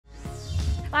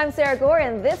I'm Sarah Gore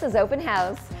and this is Open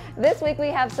House. This week we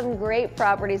have some great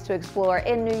properties to explore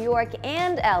in New York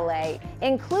and LA,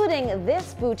 including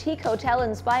this boutique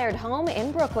hotel-inspired home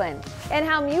in Brooklyn, and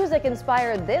how music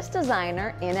inspired this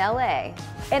designer in LA.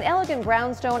 An elegant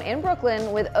brownstone in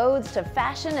Brooklyn with odes to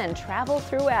fashion and travel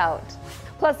throughout.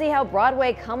 Plus, see how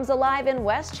Broadway comes alive in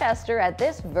Westchester at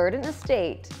this verdant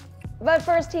estate. But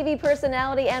first, TV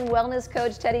personality and wellness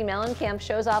coach Teddi Mellencamp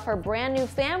shows off her brand new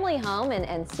family home in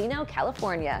Encino,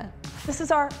 California. This is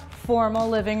our formal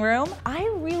living room.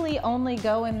 I really only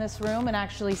go in this room and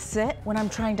actually sit when I'm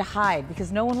trying to hide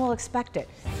because no one will expect it.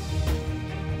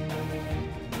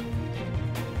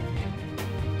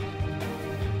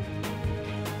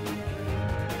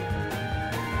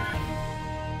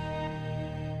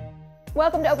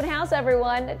 Welcome to Open House,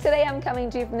 everyone. Today I'm coming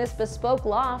to you from this bespoke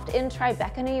loft in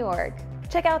Tribeca, New York.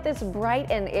 Check out this bright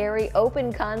and airy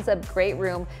open concept great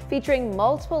room featuring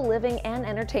multiple living and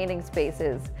entertaining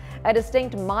spaces. A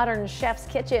distinct modern chef's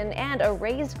kitchen and a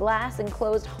raised glass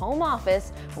enclosed home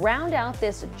office round out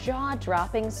this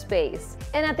jaw-dropping space.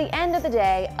 And at the end of the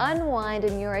day, unwind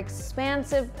in your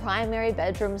expansive primary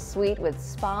bedroom suite with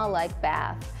spa-like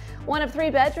bath. One of 3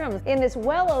 bedrooms in this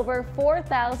well over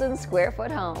 4,000 square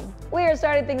foot home. We are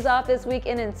starting things off this week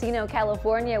in Encino,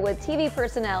 California with TV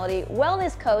personality,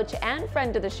 wellness coach, and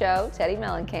friend of the show, Teddi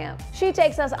Mellencamp. She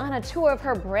takes us on a tour of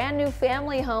her brand new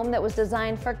family home that was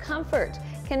designed for comfort,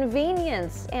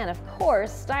 convenience, and of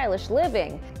course, stylish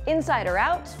living. Inside or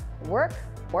out, work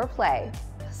or play.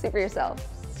 See for yourself.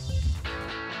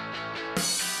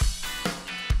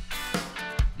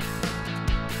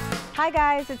 Hi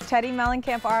guys, it's Teddi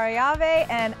Mellencamp Ariave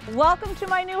and welcome to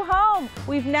my new home.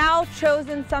 We've now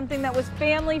chosen something that was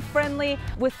family friendly.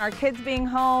 With our kids being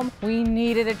home, we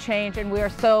needed a change and we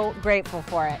are so grateful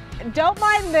for it. Don't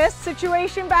mind this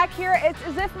situation back here. It's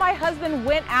as if my husband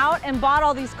went out and bought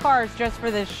all these cars just for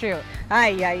this shoot.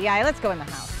 Ay, let's go in the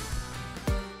house.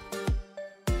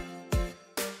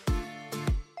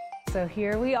 So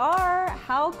here we are.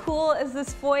 How cool is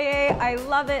this foyer? I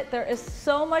love it. There is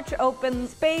so much open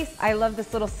space. I love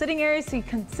this little sitting area so you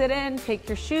can sit in, take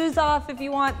your shoes off if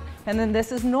you want. And then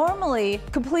this is normally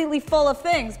completely full of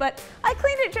things, but I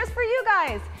cleaned it just for you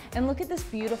guys. And look at this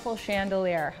beautiful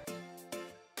chandelier.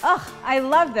 Oh, I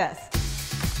love this.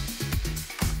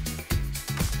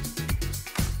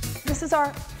 This is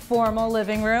our formal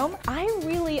living room. I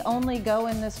really only go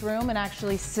in this room and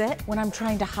actually sit when I'm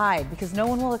trying to hide because no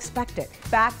one will expect it.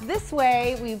 Back this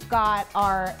way, we've got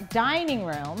our dining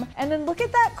room. And then look at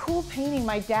that cool painting.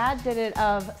 My dad did it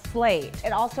of Slate.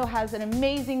 It also has an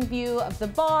amazing view of the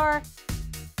bar.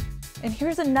 And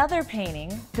here's another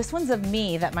painting. This one's of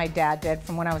me that my dad did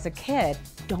from when I was a kid.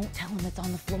 Don't tell him it's on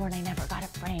the floor and I never got it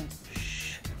framed.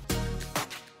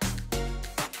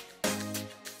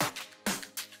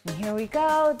 And here we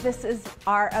go. This is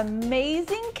our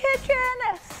amazing kitchen.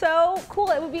 So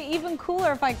cool. It would be even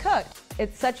cooler if I cooked.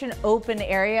 It's such an open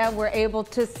area. We're able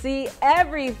to see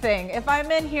everything. If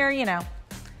I'm in here, you know,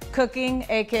 cooking,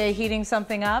 aka heating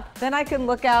something up, then I can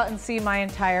look out and see my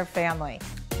entire family.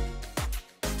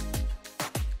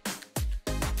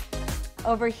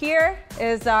 Over here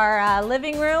is our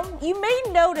living room. You may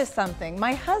notice something.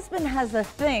 My husband has a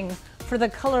thing for the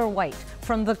color white.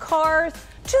 From the cars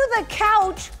to the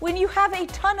couch when you have a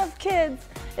ton of kids.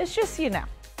 It's just, you know.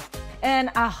 And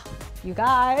you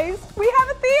guys, we have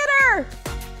a theater.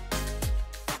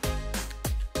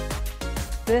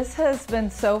 This has been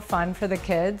so fun for the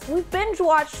kids. We've binge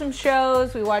watched some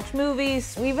shows, we watch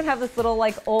movies. We even have this little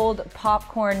like old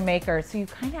popcorn maker, so you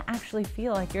kind of actually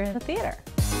feel like you're in the theater.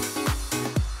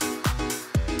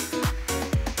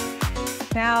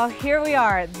 Now here we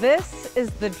are. This is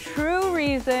the true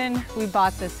reason we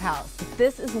bought this house.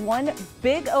 This is one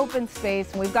big open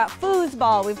space. We've got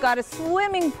foosball, we've got a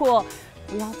swimming pool.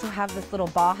 We also have this little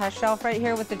Baja shelf right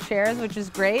here with the chairs, which is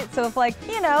great. So if like,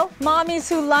 you know, mommies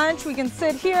who lunch, we can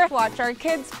sit here, watch our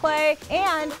kids play.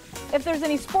 And if there's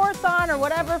any sports on or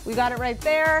whatever, we got it right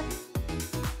there.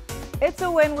 It's a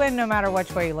win-win no matter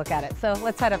which way you look at it. So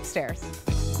let's head upstairs.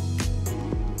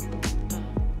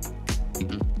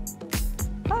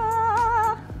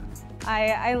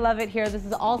 I love it here. This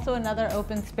is also another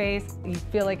open space. You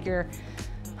feel like you're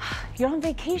on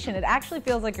vacation. It actually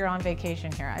feels like you're on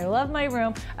vacation here. I love my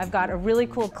room. I've got a really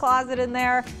cool closet in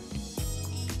there.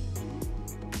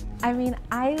 I mean,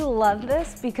 I love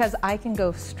this because I can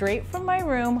go straight from my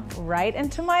room right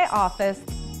into my office.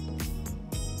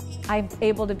 I'm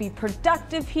able to be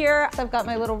productive here. I've got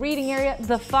my little reading area,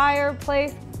 the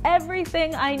fireplace,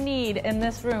 everything I need in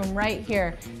this room right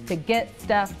here to get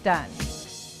stuff done.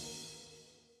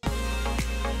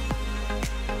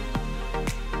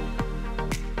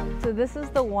 So this is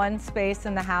the one space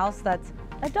in the house that's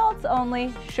adults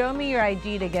only. Show me your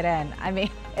ID to get in. I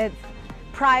mean, it's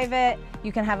private.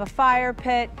 You can have a fire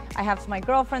pit. I have my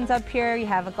girlfriends up here. You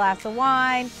have a glass of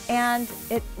wine. And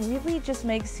it really just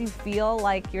makes you feel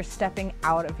like you're stepping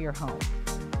out of your home.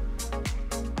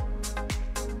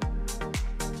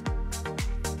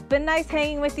 Been nice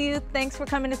hanging with you. Thanks for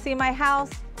coming to see my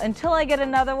house. Until I get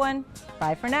another one,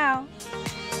 bye for now.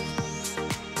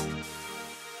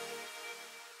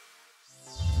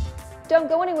 Don't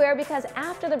go anywhere, because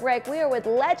after the break, we are with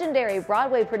legendary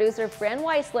Broadway producer Fran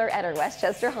Weisler at her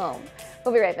Westchester home.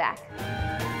 We'll be right back.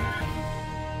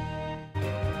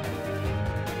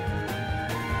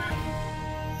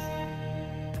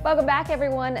 Welcome back,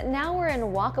 everyone. Now we're in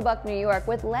Waccabuc, New York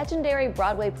with legendary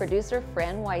Broadway producer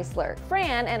Fran Weisler.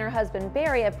 Fran and her husband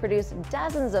Barry have produced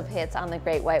dozens of hits on the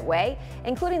Great White Way,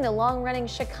 including the long-running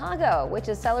Chicago, which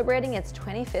is celebrating its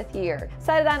 25th year.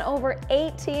 Sited on over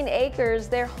 18 acres,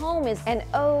 their home is an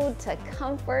ode to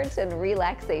comfort and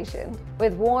relaxation,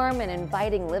 with warm and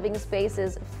inviting living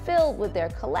spaces filled with their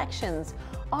collections,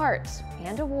 art,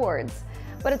 and awards.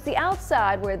 But it's the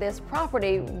outside where this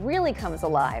property really comes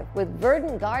alive, with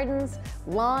verdant gardens,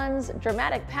 lawns,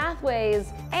 dramatic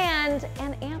pathways, and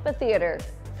an amphitheater.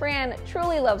 Fran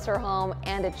truly loves her home,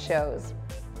 and it shows.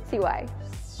 See why.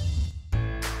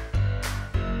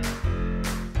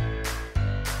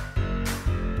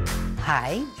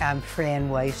 Hi, I'm Fran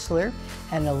Weisler,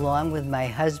 and along with my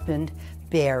husband,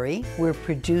 Barry, we're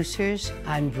producers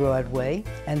on Broadway,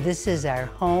 and this is our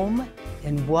home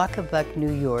in Waccabuc,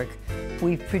 New York.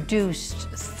 We've produced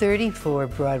 34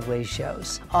 Broadway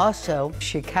shows. Also,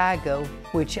 Chicago,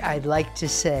 which I'd like to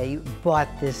say bought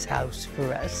this house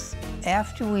for us.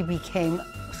 After we became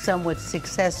somewhat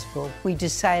successful, we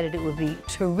decided it would be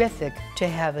terrific to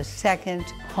have a second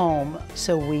home.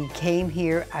 So we came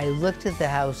here, I looked at the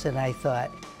house and I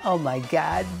thought, oh my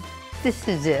God, this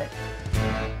is it.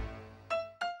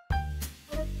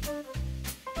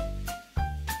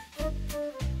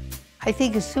 I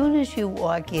think as soon as you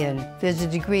walk in, there's a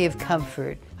degree of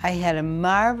comfort. I had a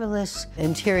marvelous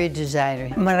interior designer.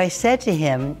 What I said to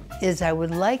him is I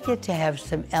would like it to have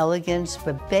some elegance,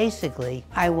 but basically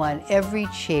I want every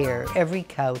chair, every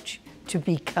couch to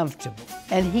be comfortable.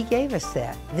 And he gave us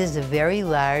that. This is a very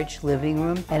large living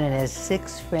room, and it has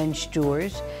 6 French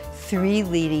doors, 3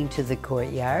 leading to the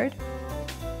courtyard,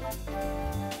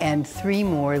 and 3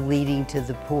 more leading to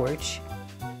the porch.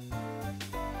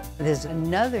 There's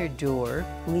another door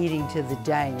leading to the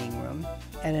dining room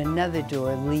and another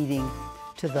door leading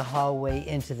to the hallway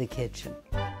into the kitchen.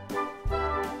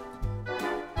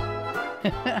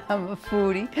 I'm a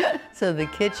foodie, so the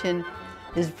kitchen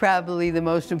is probably the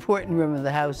most important room of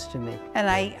the house to me. And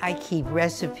I keep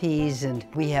recipes, and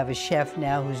we have a chef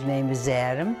now whose name is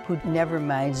Adam, who never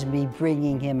minds me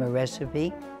bringing him a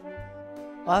recipe.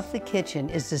 Off the kitchen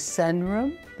is a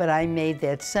sunroom, but I made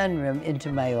that sunroom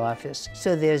into my office.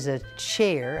 So there's a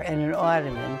chair and an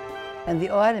ottoman, and the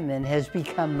ottoman has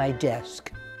become my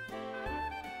desk.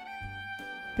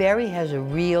 Barry has a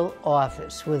real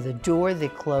office with a door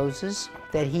that closes,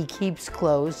 that he keeps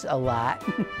closed a lot,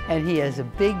 and he has a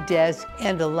big desk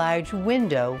and a large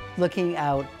window looking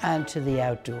out onto the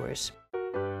outdoors.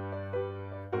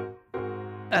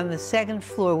 On the second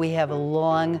floor, we have a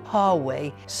long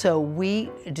hallway, so we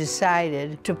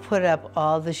decided to put up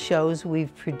all the shows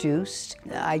we've produced.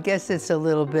 I guess it's a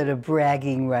little bit of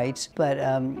bragging rights, but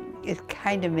it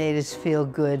kind of made us feel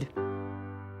good.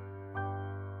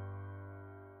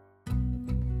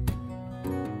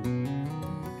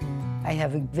 I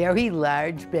have a very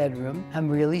large bedroom. I'm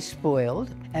really spoiled.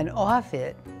 And off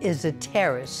it is a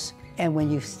terrace. And when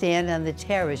you stand on the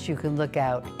terrace, you can look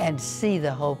out and see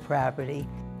the whole property.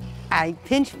 I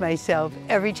pinch myself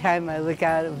every time I look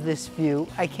out of this view.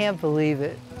 I can't believe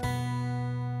it.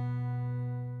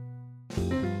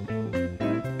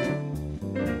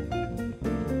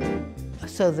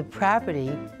 So the property,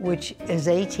 which is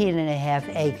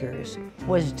 18.5 acres,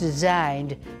 was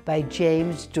designed by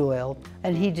James Doyle,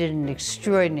 and he did an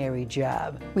extraordinary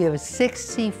job. We have a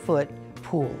 60-foot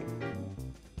pool.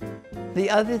 The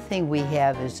other thing we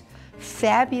have is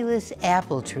fabulous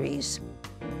apple trees.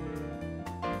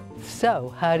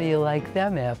 So, how do you like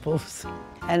them apples?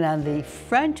 And on the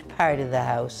front part of the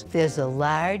house, there's a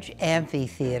large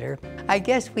amphitheater. I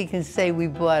guess we can say we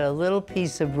brought a little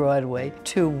piece of Broadway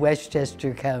to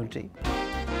Westchester County.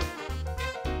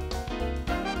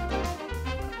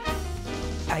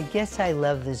 I guess I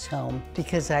love this home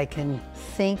because I can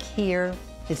think here.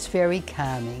 It's very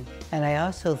calming. And I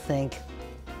also think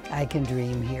I can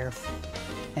dream here.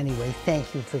 Anyway,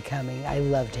 thank you for coming. I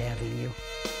loved having you.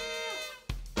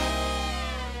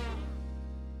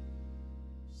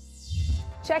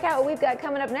 Check out what we've got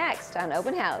coming up next on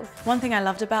Open House. One thing I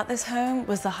loved about this home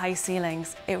was the high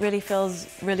ceilings. It really feels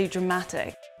really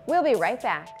dramatic. We'll be right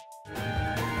back.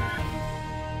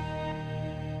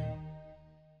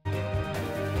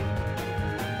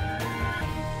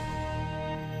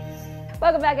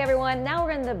 Welcome back, everyone. Now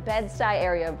we're in the Bed-Stuy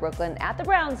area of Brooklyn at the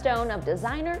brownstone of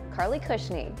designer Carly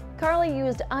Cushnie. Carly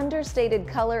used understated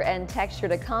color and texture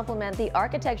to complement the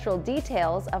architectural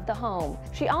details of the home.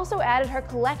 She also added her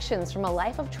collections from a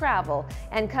life of travel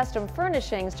and custom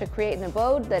furnishings to create an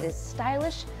abode that is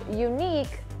stylish,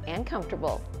 unique, and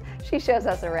comfortable. She shows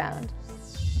us around.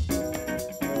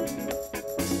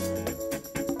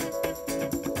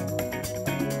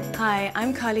 Hi,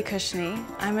 I'm Carly Cushnie.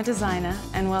 I'm a designer,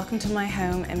 and welcome to my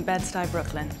home in Bed-Stuy,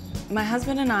 Brooklyn. My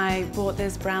husband and I bought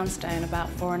this brownstone about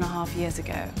 4.5 years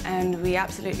ago, and we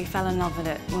absolutely fell in love with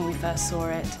it when we first saw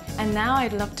it. And now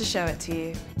I'd love to show it to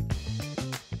you.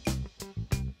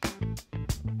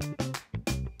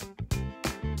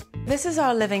 This is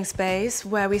our living space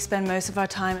where we spend most of our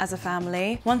time as a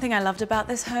family. One thing I loved about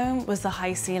this home was the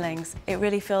high ceilings. It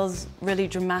really feels really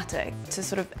dramatic. To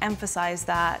sort of emphasize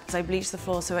that, I bleached the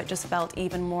floor so it just felt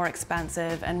even more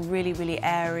expansive and really, really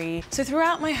airy. So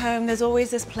throughout my home, there's always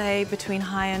this play between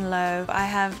high and low. I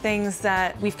have things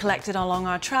that we've collected along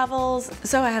our travels.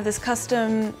 So I have this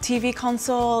custom TV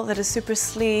console that is super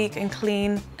sleek and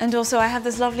clean. And also I have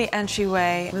this lovely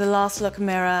entryway with a last look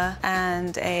mirror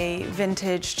and a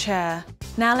vintage chair.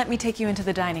 Now let me take you into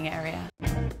the dining area.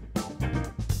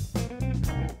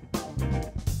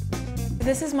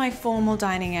 This is my formal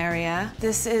dining area.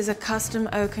 This is a custom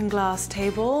oak and glass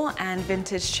table and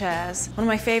vintage chairs. One of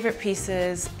my favorite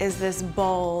pieces is this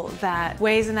bowl that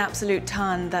weighs an absolute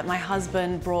ton that my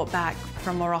husband brought back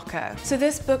from Morocco. So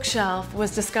this bookshelf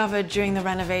was discovered during the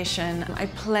renovation. I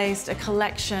placed a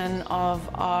collection of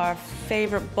our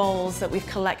favorite bowls that we've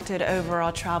collected over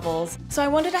our travels. So I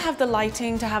wanted to have the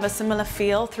lighting to have a similar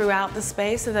feel throughout the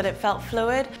space so that it felt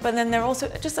fluid, but then they're also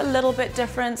just a little bit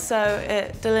different so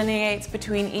it delineates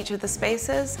between each of the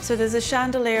spaces. So there's a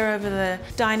chandelier over the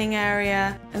dining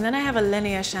area, and then I have a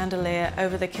linear chandelier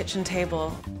over the kitchen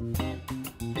table.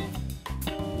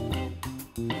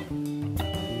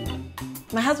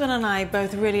 My husband and I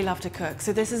both really love to cook,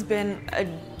 so this has been a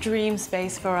dream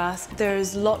space for us.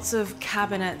 There's lots of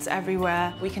cabinets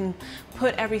everywhere. We can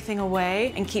put everything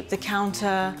away and keep the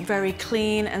counter very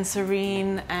clean and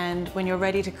serene, and when you're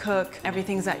ready to cook,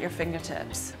 everything's at your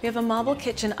fingertips. We have a marble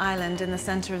kitchen island in the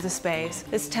center of the space.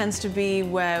 This tends to be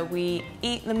where we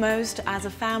eat the most as a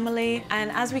family,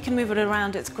 and as we can move it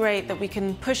around, it's great that we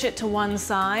can push it to one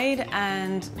side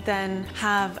and then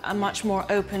have a much more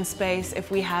open space if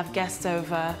we have guests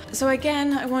over. So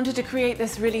again, I wanted to create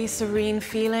this really serene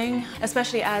feeling,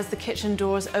 especially as the kitchen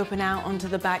doors open out onto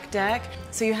the back deck,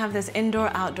 so you have this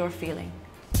indoor-outdoor feeling.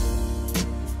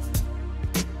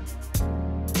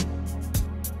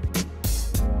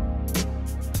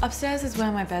 Upstairs is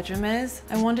where my bedroom is.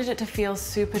 I wanted it to feel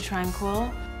super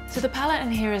tranquil. So the palette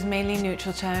in here is mainly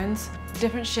neutral tones,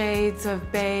 different shades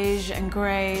of beige and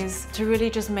grays to really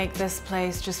just make this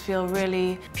place just feel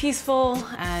really peaceful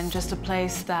and just a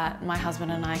place that my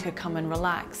husband and I could come and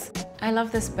relax. I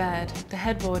love this bed. The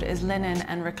headboard is linen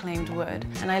and reclaimed wood,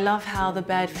 and I love how the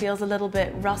bed feels a little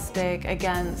bit rustic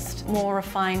against more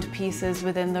refined pieces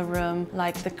within the room,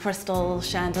 like the crystal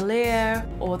chandelier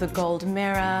or the gold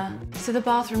mirror. So the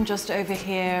bathroom just over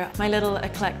here, my little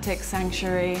eclectic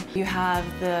sanctuary. You have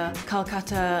the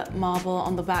Calcutta marble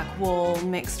on the back wall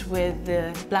mixed with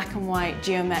the black and white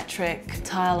geometric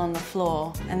tile on the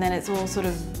floor, and then it's all sort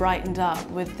of brightened up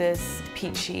with this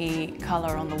peachy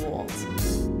color on the walls.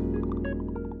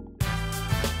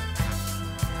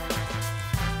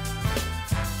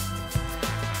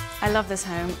 I love this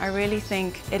home. I really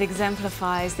think it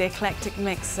exemplifies the eclectic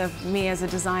mix of me as a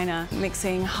designer,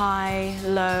 mixing high,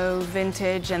 low,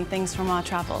 vintage, and things from our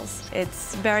travels.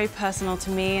 It's very personal to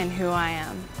me and who I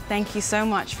am. Thank you so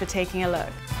much for taking a look.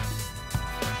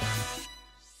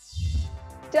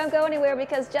 Don't go anywhere,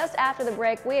 because just after the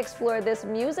break, we explore this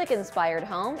music-inspired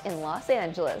home in Los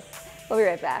Angeles. We'll be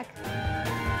right back.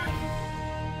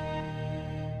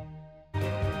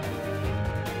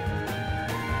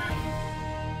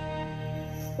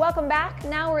 Welcome back.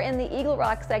 Now we're in the Eagle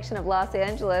Rock section of Los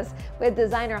Angeles with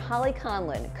designer Holly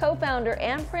Conlon, co-founder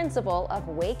and principal of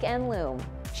Wake and Loom.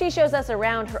 She shows us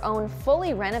around her own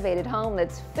fully renovated home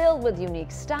that's filled with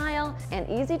unique style and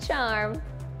easy charm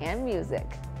and music.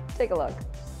 Take a look.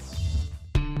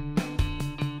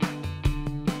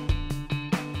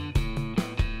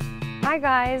 Hi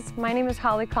guys, my name is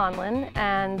Holly Conlon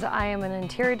and I am an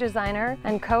interior designer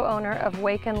and co-owner of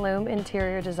Wake & Loom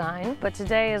Interior Design. But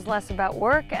today is less about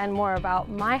work and more about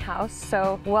my house,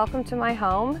 so welcome to my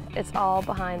home. It's all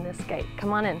behind this gate.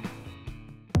 Come on in.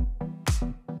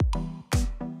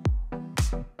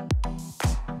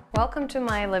 Welcome to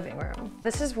my living room.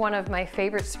 This is one of my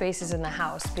favorite spaces in the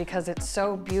house because it's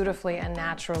so beautifully and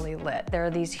naturally lit. There are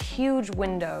these huge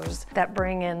windows that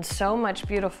bring in so much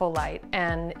beautiful light,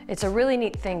 and it's a really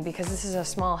neat thing because this is a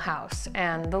small house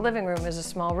and the living room is a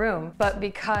small room, but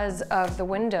because of the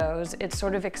windows, it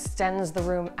sort of extends the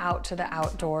room out to the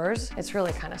outdoors. It's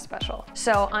really kind of special.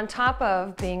 So on top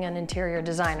of being an interior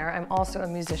designer, I'm also a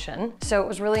musician. So it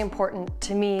was really important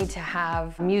to me to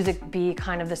have music be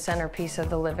kind of the centerpiece of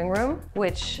the living room,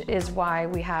 which is why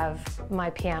we have my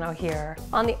piano here.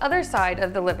 On the other side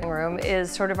of the living room is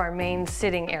sort of our main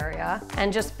sitting area,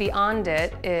 and just beyond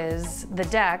it is the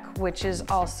deck, which is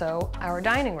also our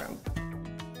dining room.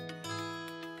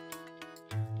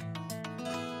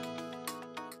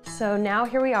 So now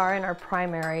here we are in our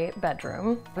primary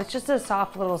bedroom. It's just a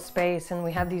soft little space, and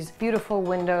we have these beautiful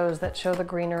windows that show the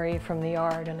greenery from the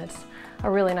yard, and it's a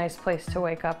really nice place to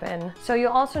wake up in. So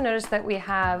you'll also notice that we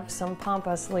have some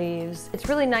pampas leaves. It's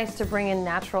really nice to bring in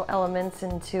natural elements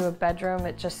into a bedroom.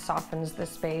 It just softens the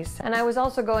space. And I was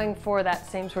also going for that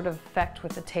same sort of effect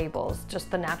with the tables,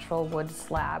 just the natural wood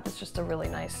slab. It's just a really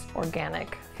nice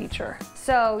organic feature.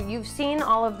 So you've seen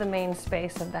all of the main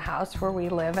space of the house where we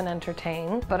live and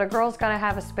entertain, but a girl's gotta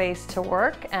have a space to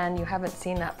work, and you haven't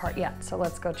seen that part yet. So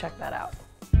let's go check that out.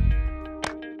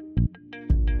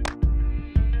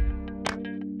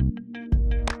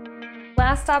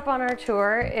 Last stop on our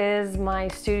tour is my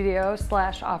studio /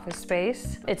 office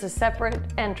space. It's a separate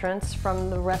entrance from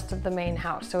the rest of the main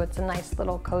house, so it's a nice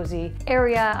little cozy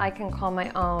area I can call my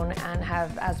own and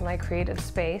have as my creative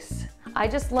space. I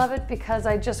just love it because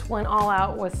I just went all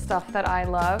out with stuff that I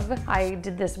love. I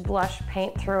did this blush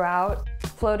paint throughout,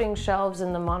 floating shelves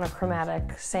in the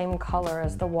monochromatic, same color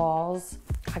as the walls.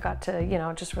 I got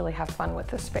to, just really have fun with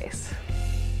this space.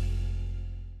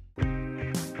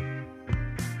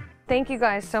 Thank you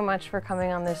guys so much for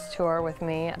coming on this tour with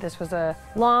me. This was a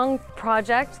long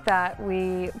project that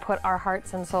we put our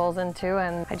hearts and souls into,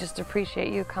 and I just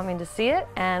appreciate you coming to see it,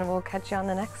 and we'll catch you on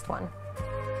the next one.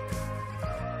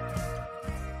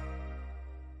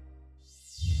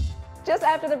 Just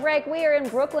after the break, we are in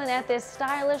Brooklyn at this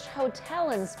stylish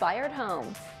hotel-inspired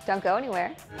home. Don't go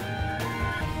anywhere.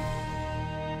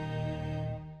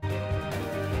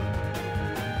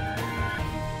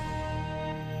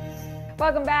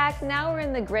 Welcome back. Now we're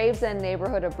in the Gravesend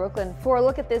neighborhood of Brooklyn for a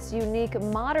look at this unique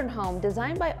modern home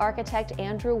designed by architect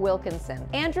Andrew Wilkinson.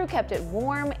 Andrew kept it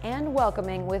warm and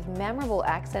welcoming with memorable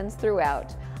accents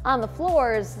throughout. On the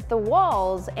floors, the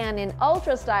walls, and in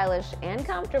ultra stylish and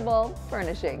comfortable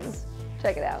furnishings.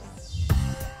 Check it out.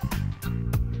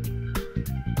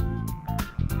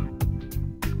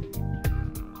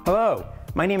 Hello.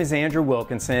 My name is Andrew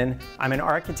Wilkinson. I'm an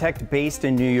architect based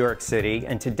in New York City,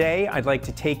 and today I'd like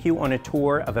to take you on a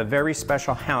tour of a very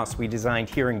special house we designed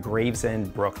here in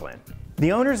Gravesend, Brooklyn.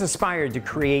 The owners aspired to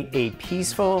create a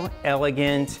peaceful,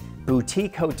 elegant,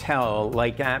 boutique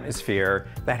hotel-like atmosphere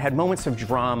that had moments of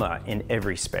drama in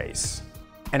every space.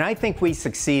 And I think we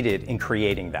succeeded in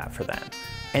creating that for them.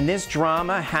 And this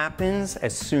drama happens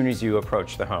as soon as you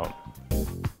approach the home.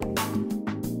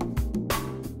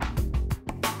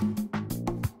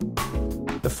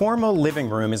 The formal living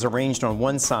room is arranged on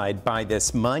one side by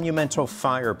this monumental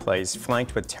fireplace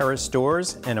flanked with terrace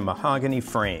doors and a mahogany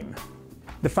frame.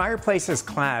 The fireplace is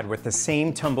clad with the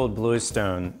same tumbled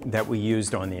bluestone that we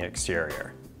used on the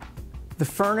exterior. The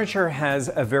furniture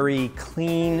has a very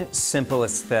clean, simple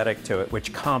aesthetic to it,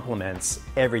 which complements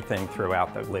everything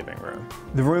throughout the living room.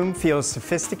 The room feels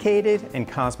sophisticated and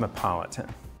cosmopolitan.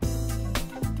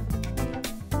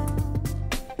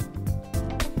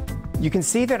 You can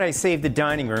see that I saved the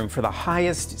dining room for the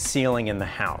highest ceiling in the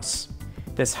house.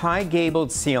 This high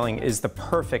gabled ceiling is the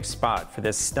perfect spot for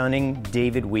this stunning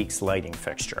David Weeks lighting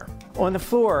fixture. On the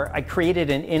floor, I created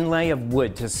an inlay of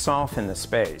wood to soften the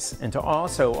space and to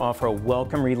also offer a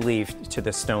welcome relief to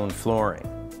the stone flooring.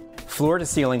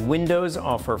 Floor-to-ceiling windows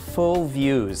offer full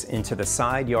views into the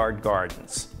side yard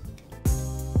gardens.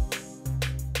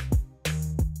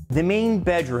 The main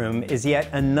bedroom is yet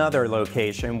another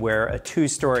location where a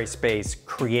two-story space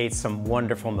creates some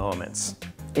wonderful moments.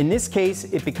 In this case,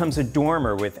 it becomes a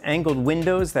dormer with angled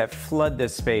windows that flood the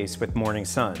space with morning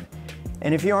sun.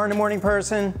 And if you aren't a morning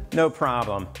person, no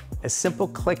problem. A simple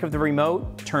click of the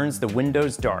remote turns the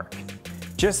windows dark.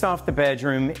 Just off the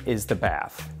bedroom is the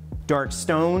bath. Dark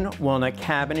stone, walnut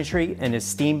cabinetry, and a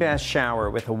steam bath shower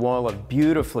with a wall of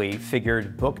beautifully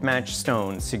figured book-matched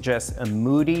stones suggests a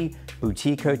moody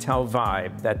boutique hotel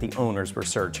vibe that the owners were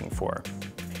searching for.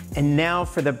 And now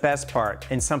for the best part,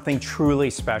 and something truly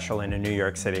special in a New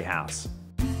York City house.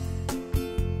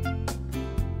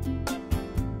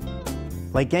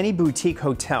 Like any boutique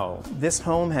hotel, this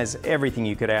home has everything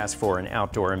you could ask for in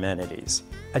outdoor amenities.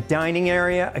 A dining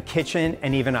area, a kitchen,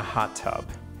 and even a hot tub.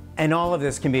 And all of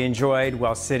this can be enjoyed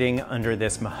while sitting under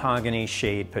this mahogany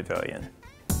shade pavilion.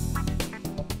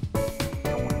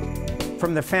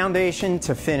 From the foundation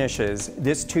to finishes,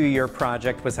 this 2-year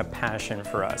project was a passion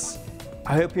for us.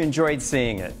 I hope you enjoyed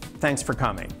seeing it. Thanks for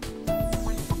coming.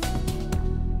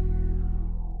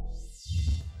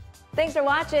 Thanks for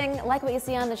watching. Like what you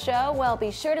see on the show? Well,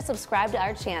 be sure to subscribe to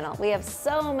our channel. We have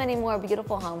so many more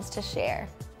beautiful homes to share.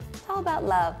 It's all about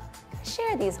love.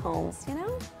 Share these homes, you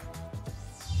know?